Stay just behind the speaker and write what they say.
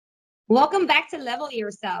Welcome back to Level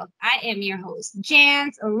Yourself. I am your host,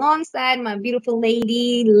 Jance, alongside my beautiful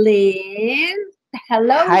lady, Liz.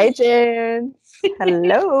 Hello, Hi, Liz. Jen.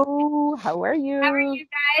 Hello. How are How are you? you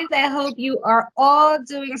guys? I hope you are all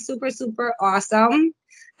doing super, super awesome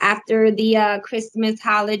after the Christmas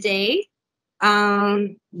holiday.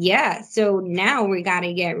 Yeah, so now we got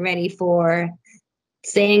to get ready for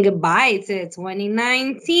saying goodbye to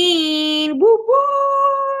 2019. Woo woo!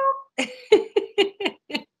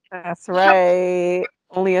 That's right.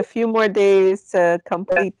 Only a few more days to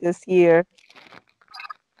complete this year.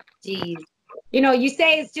 Jeez. You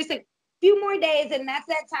say it's just a few more days, and that's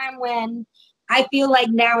that time when I feel like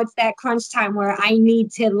now it's that crunch time where I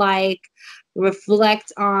need to like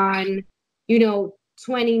reflect on, you know,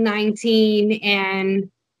 2019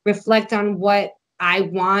 and reflect on what I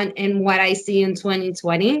want and what I see in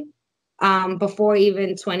 2020 before even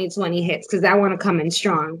 2020 hits, because I want to come in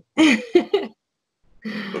strong.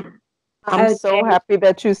 I I'm would so say, happy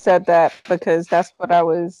that you said that because that's what I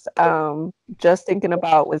was just thinking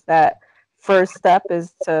about was that first step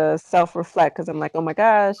is to self-reflect because I'm like, oh my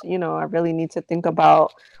gosh, I really need to think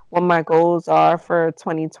about what my goals are for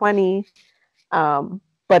 2020.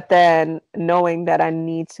 But then knowing that I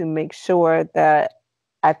need to make sure that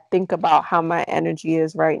I think about how my energy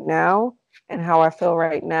is right now and how I feel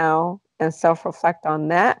right now and self reflect on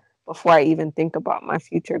that before I even think about my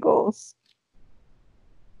future goals.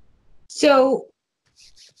 so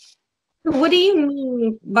what do you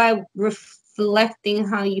mean by reflecting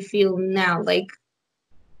how you feel now? Like,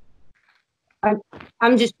 I'm,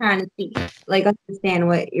 I'm just trying to see, like, understand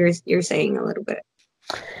what you're saying a little bit.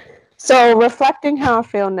 So reflecting how I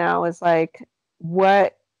feel now is like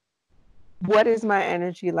what what is my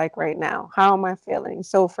energy like right now? How am I feeling?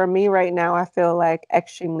 So for me right now I feel like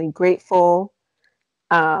extremely grateful.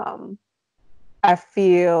 Um I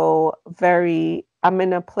feel I'm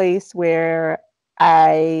in a place where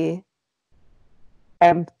I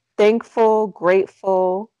am thankful,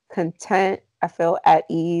 grateful, content. I feel at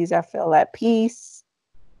ease. I feel at peace.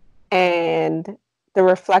 And the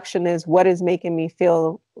reflection is what is making me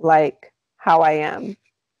feel like how I am.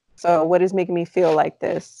 So, what is making me feel like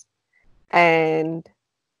this? And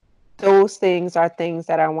those things are things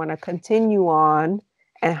that I want to continue on.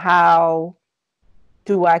 And how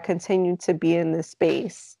do I continue to be in this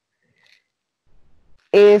space?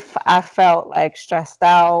 If I felt like stressed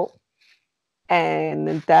out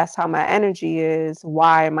and that's how my energy is,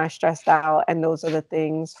 why am I stressed out? And those are the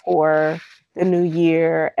things for the new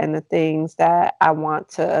year and the things that I want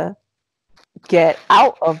to get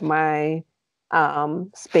out of my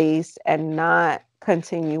space and not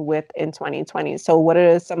continue with in 2020. So, what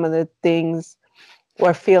are some of the things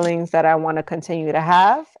or feelings that I want to continue to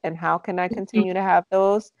have? And how can I continue to have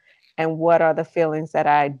those? And what are the feelings that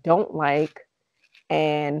I don't like?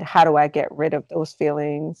 And how do I get rid of those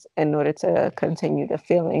feelings in order to continue the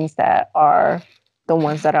feelings that are the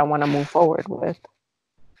ones that I want to move forward with?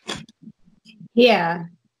 Yeah.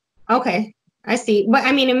 Okay. I see. But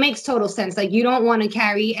I mean, it makes total sense. Like, you don't want to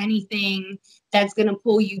carry anything that's going to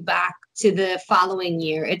pull you back to the following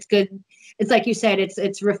year. It's good. It's like you said,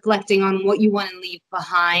 it's reflecting on what you want to leave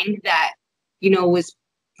behind that, was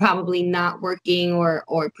probably not working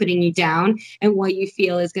or putting you down, and what you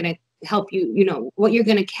feel is going to help you, what you're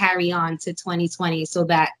going to carry on to 2020 so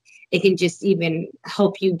that it can just even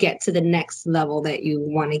help you get to the next level that you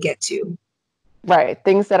want to get to. Right.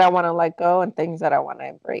 Things that I want to let go and things that I want to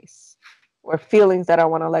embrace, or feelings that I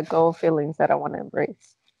want to let go, feelings that I want to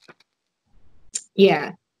embrace.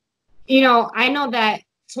 Yeah. I know that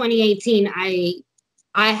 2018 I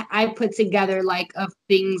put together like of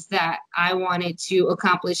things that I wanted to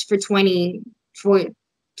accomplish for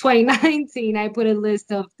 2019. I put a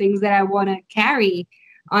list of things that I want to carry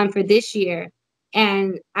on for this year.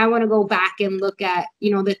 And I want to go back and look at,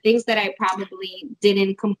 the things that I probably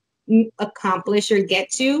didn't accomplish or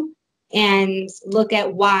get to, and look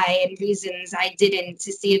at why and reasons I didn't,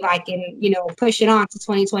 to see if I can, push it on to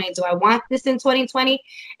 2020. Do I want this in 2020?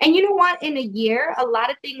 And you know what? In a year, a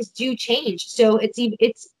lot of things do change. So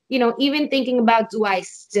even thinking about, do I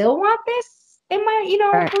still want this in my,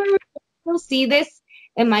 Right. do I still see this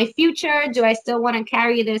in my future? Do I still want to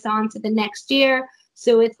carry this on to the next year?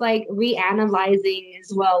 So it's like reanalyzing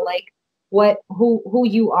as well, like who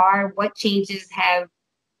you are, what changes have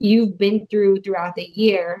you've been throughout the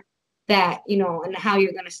year, that, and how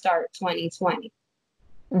you're going to start 2020.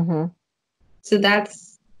 Mm-hmm. So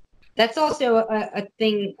that's also a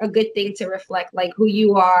good thing to reflect, like who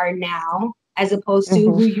you are now as opposed to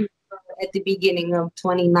Mm-hmm. who you were at the beginning of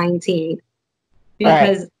 2019. Right.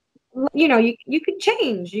 Because you can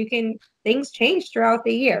change, things change throughout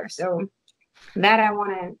the year. So that I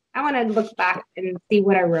want to look back and see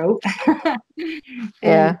what I wrote. And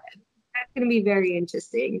Yeah. that's going to be very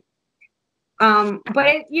interesting.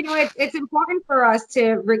 But it's important for us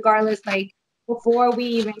to, regardless, like before we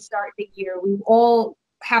even start the year, we all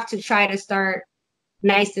have to try to start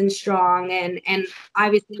nice and strong, and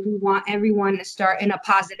obviously we want everyone to start in a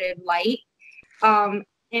positive light.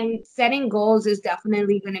 And setting goals is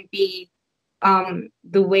definitely going to be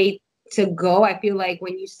the way to go. I feel like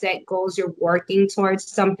when you set goals, you're working towards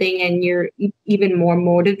something and you're even more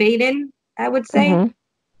motivated, I would say. Hmm.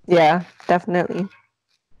 Yeah, definitely.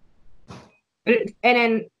 And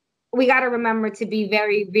then we got to remember to be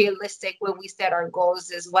very realistic when we set our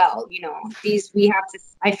goals as well. We have to,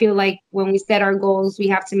 I feel like when we set our goals, we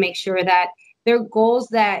have to make sure that they're goals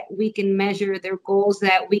that we can measure, they're goals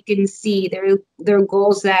that we can see, they're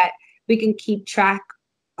goals that we can keep track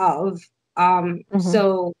of. Hmm.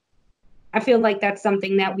 So I feel like that's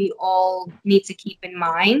something that we all need to keep in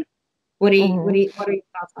mind. Hmm. What are your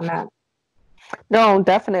thoughts on that? No,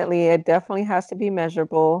 definitely. It definitely has to be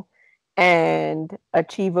measurable and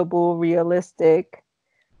achievable, realistic.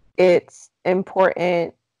 It's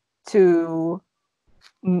important to,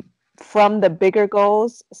 m- from the bigger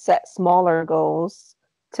goals, set smaller goals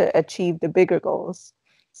to achieve the bigger goals.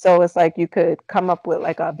 So it's like you could come up with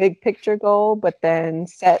like a big picture goal, but then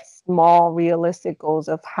set small, realistic goals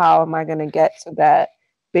of how am I going to get to that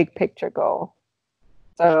big picture goal.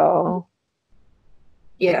 So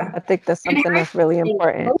Yeah. I think that's And it something has that's really to stay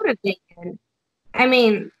important. motivated. I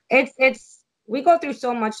mean, it's we go through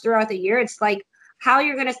so much throughout the year. It's like how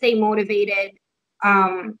you're gonna stay motivated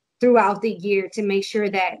throughout the year to make sure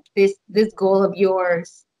that this goal of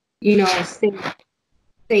yours,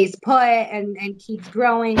 stays put and keeps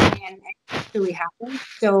growing and actually happens.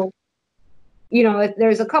 So,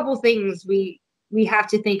 there's a couple things we have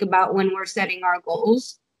to think about when we're setting our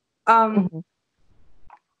goals. Um, Mhm.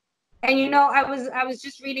 and I was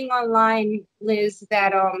just reading online, Liz,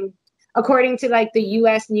 that according to like the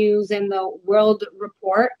US News and the World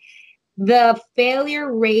Report, the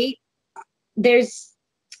failure rate there's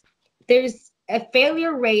a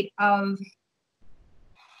failure rate of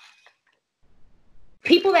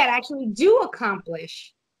people that actually do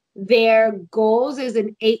accomplish their goals is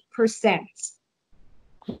an 8%.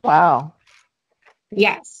 Wow,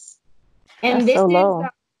 Yes. that's And this so is low.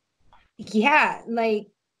 yeah, like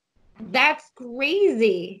that's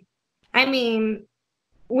crazy. I mean,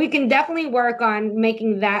 we can definitely work on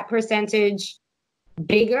making that percentage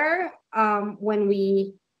bigger when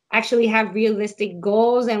we actually have realistic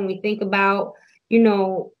goals and we think about,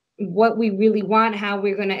 what we really want, how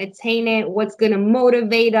we're going to attain it, what's going to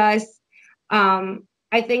motivate us.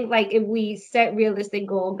 I think like if we set realistic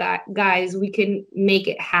guys, we can make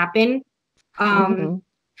it happen. Um, Hmm.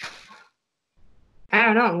 I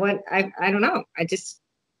don't know I don't know. I just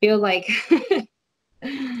feel like it's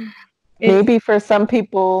Maybe for some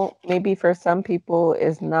people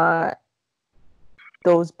is not,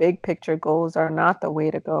 those big picture goals are not the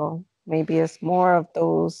way to go. Maybe it's more of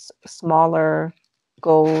those smaller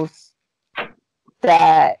goals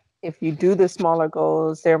that if you do the smaller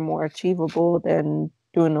goals, they're more achievable than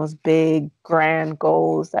doing those big grand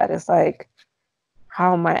goals that is like,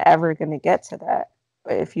 how am I ever going to get to that?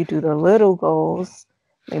 But if you do the little goals,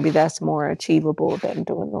 maybe that's more achievable than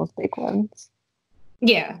doing those big ones.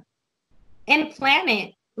 yeah. And plan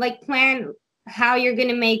it. Like plan how you're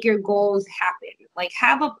gonna make your goals happen. Like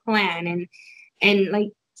have a plan and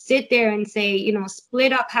like sit there and say,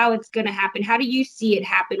 split up how it's gonna happen. How do you see it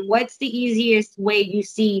happen? What's the easiest way you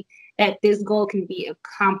see that this goal can be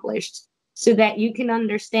accomplished so that you can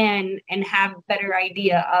understand and have a better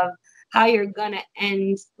idea of how you're gonna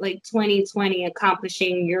end like 2020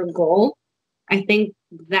 accomplishing your goal. I think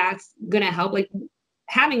that's gonna help. Like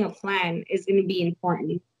having a plan is gonna be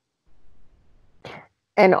important.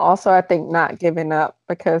 And also, I think not giving up,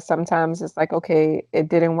 because sometimes it's like, okay, it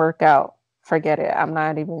didn't work out. Forget it. I'm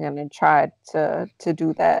not even going to try to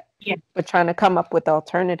do that. Yeah. But trying to come up with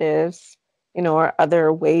alternatives, or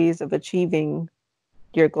other ways of achieving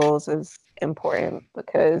your goals is important,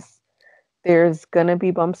 because there's going to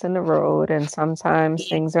be bumps in the road, and sometimes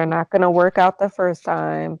things are not going to work out the first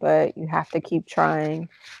time, but you have to keep trying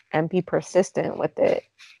and be persistent with it.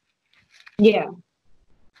 Yeah.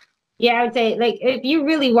 Yeah, I would say like if you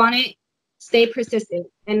really want it, stay persistent.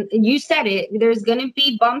 And you said it, there's gonna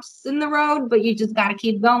be bumps in the road, but you just gotta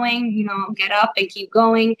keep going, get up and keep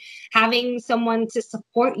going. Having someone to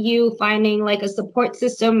support you, finding like a support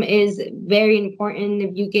system is very important.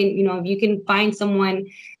 If you can find someone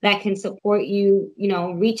that can support you,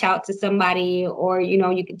 reach out to somebody or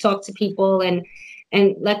you can talk to people and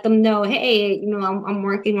and let them know, hey, I'm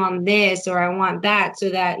working on this, or I want that, so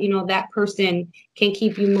that, that person can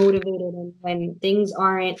keep you motivated. And when things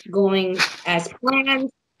aren't going as planned,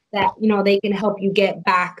 that, they can help you get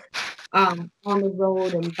back on the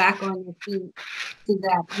road and back on your feet so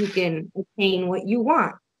that you can attain what you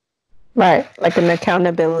want. Right. Like an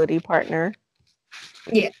accountability partner.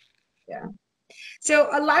 Yeah. Yeah. So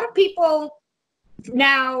a lot of people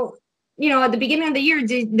now, at the beginning of the year,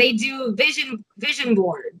 they do vision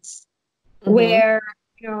boards, where,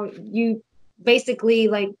 you basically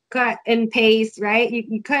like cut and paste, right?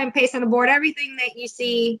 You cut and paste on the board everything that you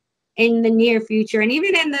see in the near future and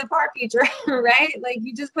even in the far future, right? Like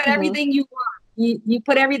you just put everything you want. You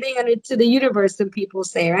put everything into the universe, some people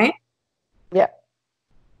say, right? Yeah.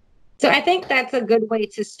 So I think that's a good way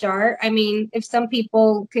to start. I mean, if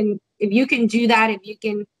you can do that, if you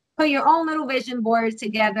can put your own little vision board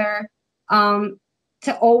together,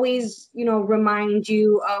 to always, remind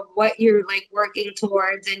you of what you're like working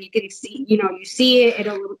towards, and you can see, you see it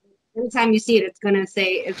every time you see it, it's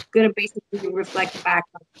gonna basically reflect back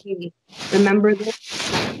on, hey, remember this?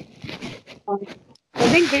 I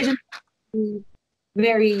think vision is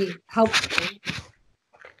very helpful.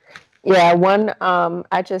 Yeah,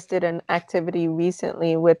 I just did an activity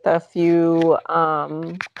recently with a few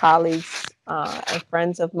colleagues and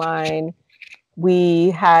friends of mine.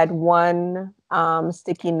 We had one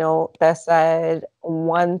sticky note that said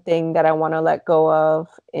one thing that I want to let go of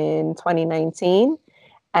in 2019.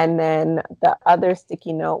 And then the other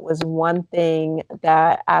sticky note was one thing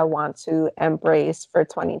that I want to embrace for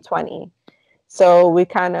 2020. So we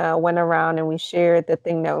kind of went around and we shared the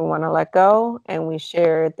thing that we want to let go, and we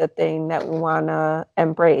shared the thing that we want to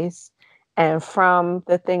embrace. And from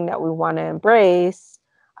the thing that we want to embrace,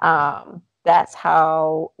 that's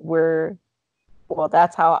how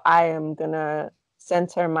that's how I am going to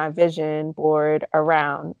center my vision board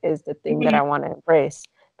around, is the thing that I want to embrace.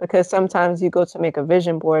 Because sometimes you go to make a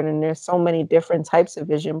vision board and there's so many different types of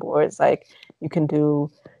vision boards. Like you can do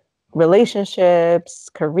relationships,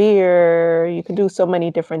 career, you can do so many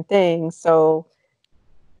different things. So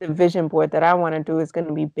the vision board that I want to do is going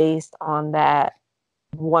to be based on that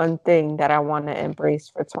one thing that I want to embrace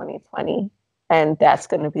for 2020. And that's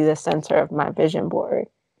going to be the center of my vision board.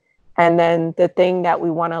 And then the thing that we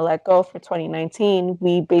want to let go for 2019,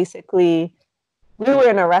 we were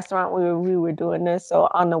in a restaurant where we were doing this. So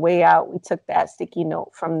on the way out, we took that sticky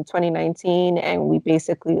note from 2019 and we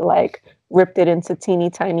basically like ripped it into teeny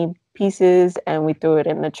tiny pieces and we threw it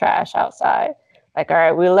in the trash outside. Like, all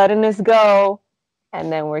right, we're letting this go. And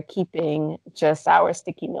then we're keeping just our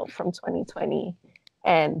sticky note from 2020.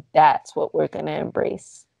 And that's what we're going to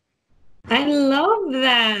embrace. I love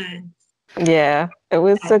that. Yeah, it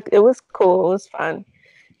was cool. It was fun.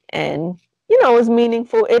 And it was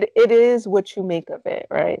meaningful. It is what you make of it,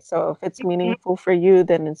 right? So if it's meaningful for you,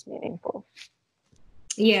 then it's meaningful.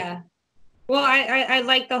 Yeah. Well, I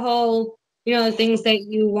like the whole, the things that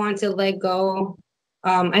you want to let go.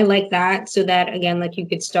 I like that, so that again, like you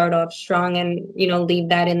could start off strong and leave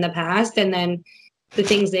that in the past, and then the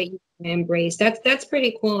things that you embrace. That's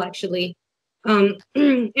pretty cool, actually.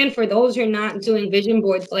 And for those who are not doing vision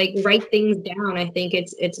boards, like write things down. I think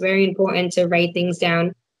it's very important to write things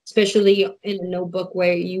down, especially in a notebook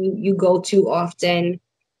where you go to often.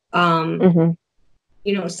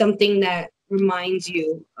 Something that reminds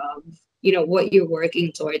you of what you're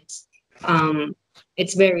working towards.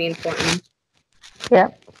 It's very important.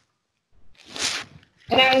 Yeah.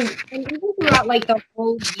 And even throughout like the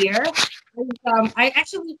whole year, I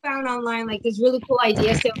actually found online like this really cool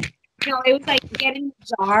idea. So it was like getting a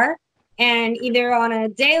jar, and either on a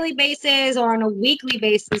daily basis or on a weekly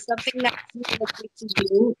basis, something that's realistic to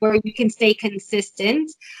you where you can stay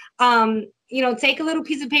consistent. Take a little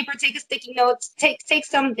piece of paper, take a sticky note, take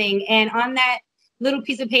something, and on that little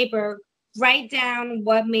piece of paper, write down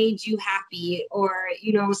what made you happy, or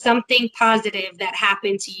something positive that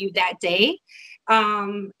happened to you that day.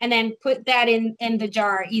 And then put that in the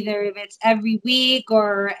jar, either if it's every week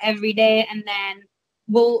or every day, and then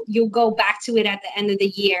you'll go back to it at the end of the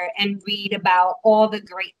year and read about all the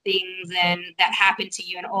great things and that happened to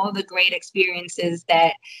you and all the great experiences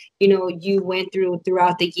that you went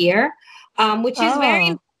throughout the year, which is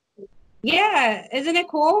very, yeah, isn't it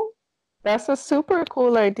cool? That's a super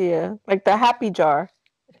cool idea, like the happy jar.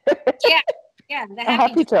 yeah, the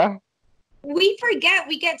happy jar. We forget,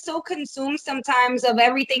 we get so consumed sometimes of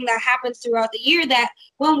everything that happens throughout the year that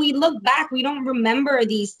when we look back, we don't remember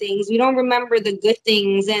these things. We don't remember the good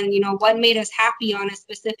things and what made us happy on a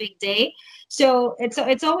specific day. So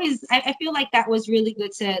it's always, I feel like that was really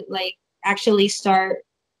good to like actually start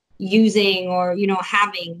using or,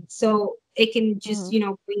 having. So it can just,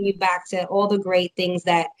 bring you back to all the great things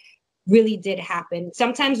that really did happen.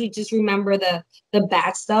 Sometimes we just remember the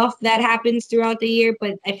bad stuff that happens throughout the year,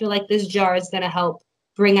 but I feel like this jar is going to help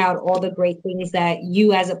bring out all the great things that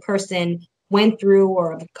you as a person went through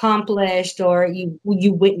or accomplished or you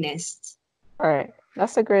witnessed. All right.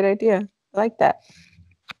 That's a great idea. I like that.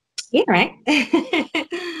 Yeah, right.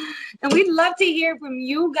 And we'd love to hear from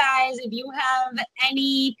you guys if you have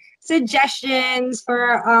any suggestions for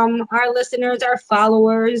our listeners, our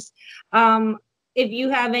followers. If you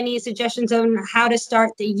have any suggestions on how to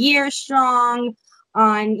start the year strong,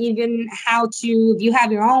 on even how to, if you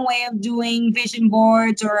have your own way of doing vision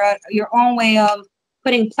boards or your own way of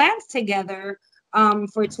putting plans together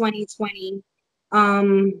for 2020,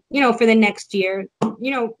 for the next year,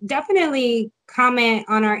 definitely comment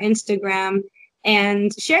on our Instagram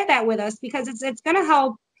and share that with us because it's going to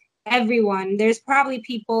help everyone. There's probably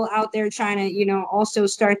people out there trying to, also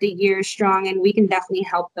start the year strong, and we can definitely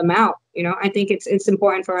help them out. I think it's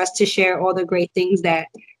important for us to share all the great things that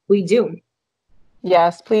we do.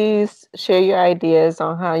 Yes, please share your ideas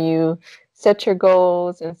on how you set your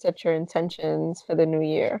goals and set your intentions for the new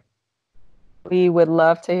year. We would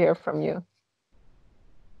love to hear from you.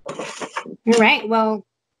 All right. Well,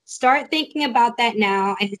 start thinking about that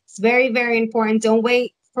now. It's very, very important. Don't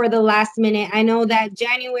wait for the last minute. I know that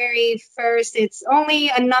January 1st, it's only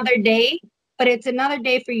another day, but it's another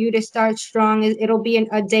day for you to start strong. It'll be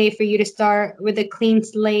a day for you to start with a clean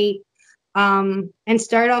slate, and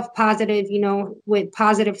start off positive, with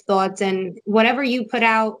positive thoughts, and whatever you put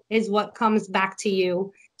out is what comes back to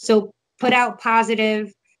you. So put out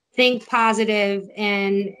positive, think positive,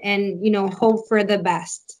 and hope for the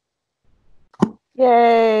best.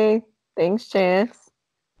 Yay. Thanks, Chance.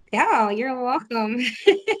 Yeah, you're welcome.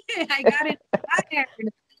 I got inspired.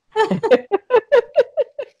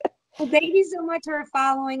 Well, thank you so much for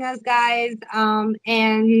following us, guys.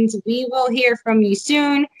 And we will hear from you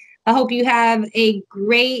soon. I hope you have a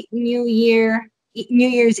great New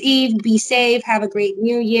Year's Eve. Be safe. Have a great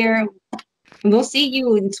New Year. We'll see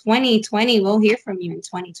you in 2020. We'll hear from you in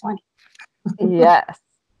 2020. Yes.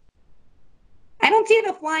 I don't see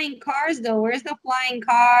the flying cars though. Where's the flying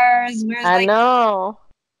cars? Where's I know.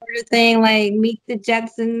 Sort of thing like Meet the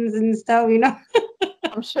Jetsons and stuff,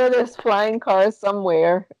 I'm sure there's flying cars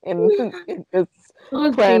somewhere in this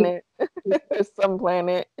planet. There's some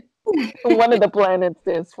planet. One of the planets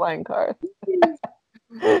there's flying cars.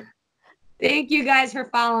 Thank you guys for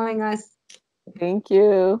following us. Thank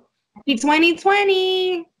you. Happy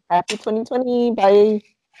 2020. Happy 2020. Bye.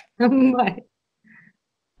 Bye.